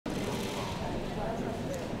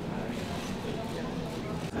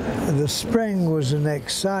The spring was an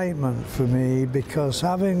excitement for me because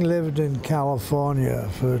having lived in California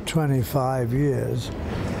for 25 years,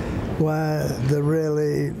 where there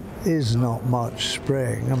really is not much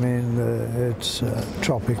spring. I mean, it's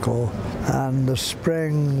tropical, and the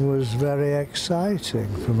spring was very exciting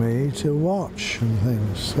for me to watch and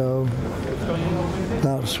things, so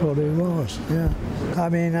that's what it was, yeah. I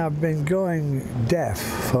mean, I've been going deaf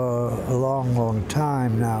for a long, long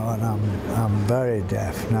time now, and I'm very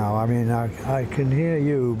deaf now. I mean, I can hear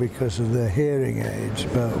you because of the hearing aids,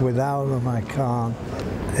 but without them I can't.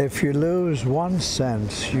 If you lose one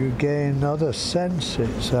sense, you gain other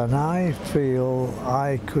senses, and I feel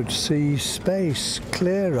I could see space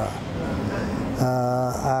clearer,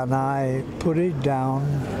 and I put it down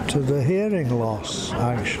to the hearing loss,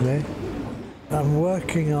 actually. I'm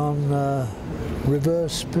working on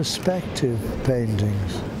reverse perspective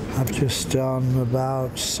paintings. I've just done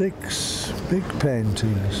about 6 big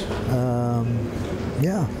paintings.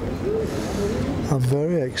 Yeah, I'm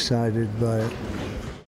very excited by it.